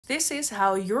This is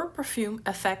how your perfume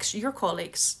affects your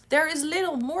colleagues. There is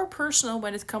little more personal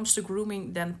when it comes to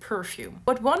grooming than perfume.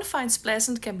 What one finds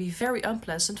pleasant can be very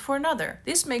unpleasant for another.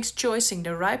 This makes choosing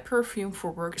the right perfume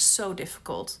for work so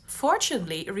difficult.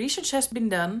 Fortunately, research has been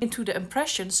done into the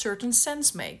impression certain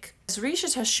scents make. As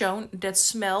research has shown that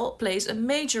smell plays a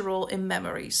major role in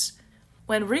memories.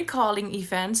 When recalling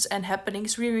events and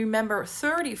happenings, we remember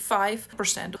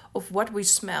 35% of what we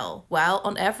smell, while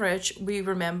on average we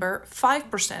remember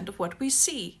 5% of what we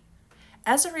see.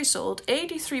 As a result,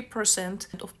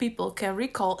 83% of people can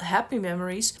recall happy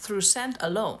memories through scent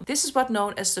alone. This is what's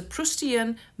known as the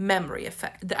Proustian memory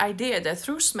effect, the idea that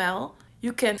through smell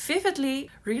you can vividly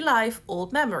relive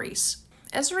old memories.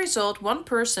 As a result, one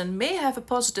person may have a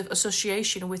positive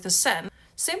association with a scent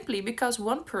simply because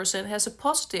one person has a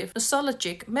positive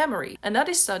nostalgic memory.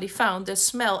 Another study found that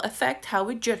smell affects how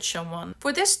we judge someone.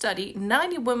 For this study,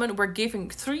 90 women were given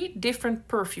 3 different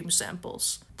perfume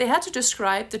samples. They had to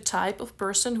describe the type of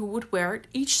person who would wear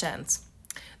each scent.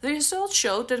 The results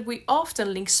showed that we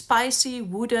often link spicy,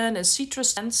 wooden and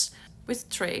citrus scents with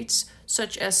traits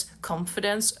such as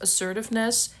confidence,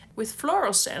 assertiveness. With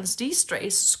floral scents, these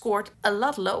traits scored a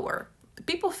lot lower.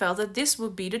 People felt that this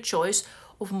would be the choice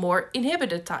of more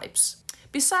inhibited types.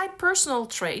 Besides personal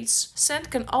traits,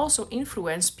 scent can also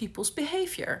influence people's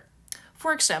behavior.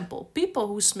 For example, people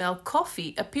who smell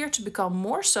coffee appear to become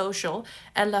more social,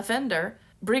 and lavender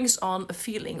brings on a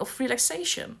feeling of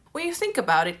relaxation. When you think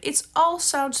about it, it all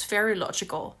sounds very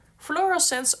logical. Floral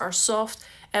scents are soft,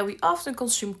 and we often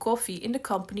consume coffee in the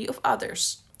company of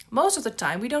others. Most of the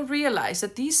time we don't realize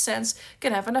that these scents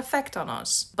can have an effect on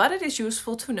us, but it is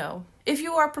useful to know. If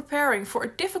you are preparing for a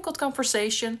difficult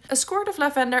conversation, a squirt of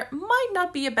lavender might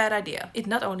not be a bad idea. It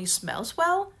not only smells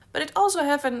well, but it also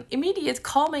has an immediate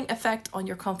calming effect on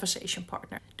your conversation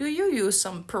partner. Do you use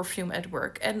some perfume at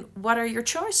work, and what are your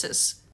choices?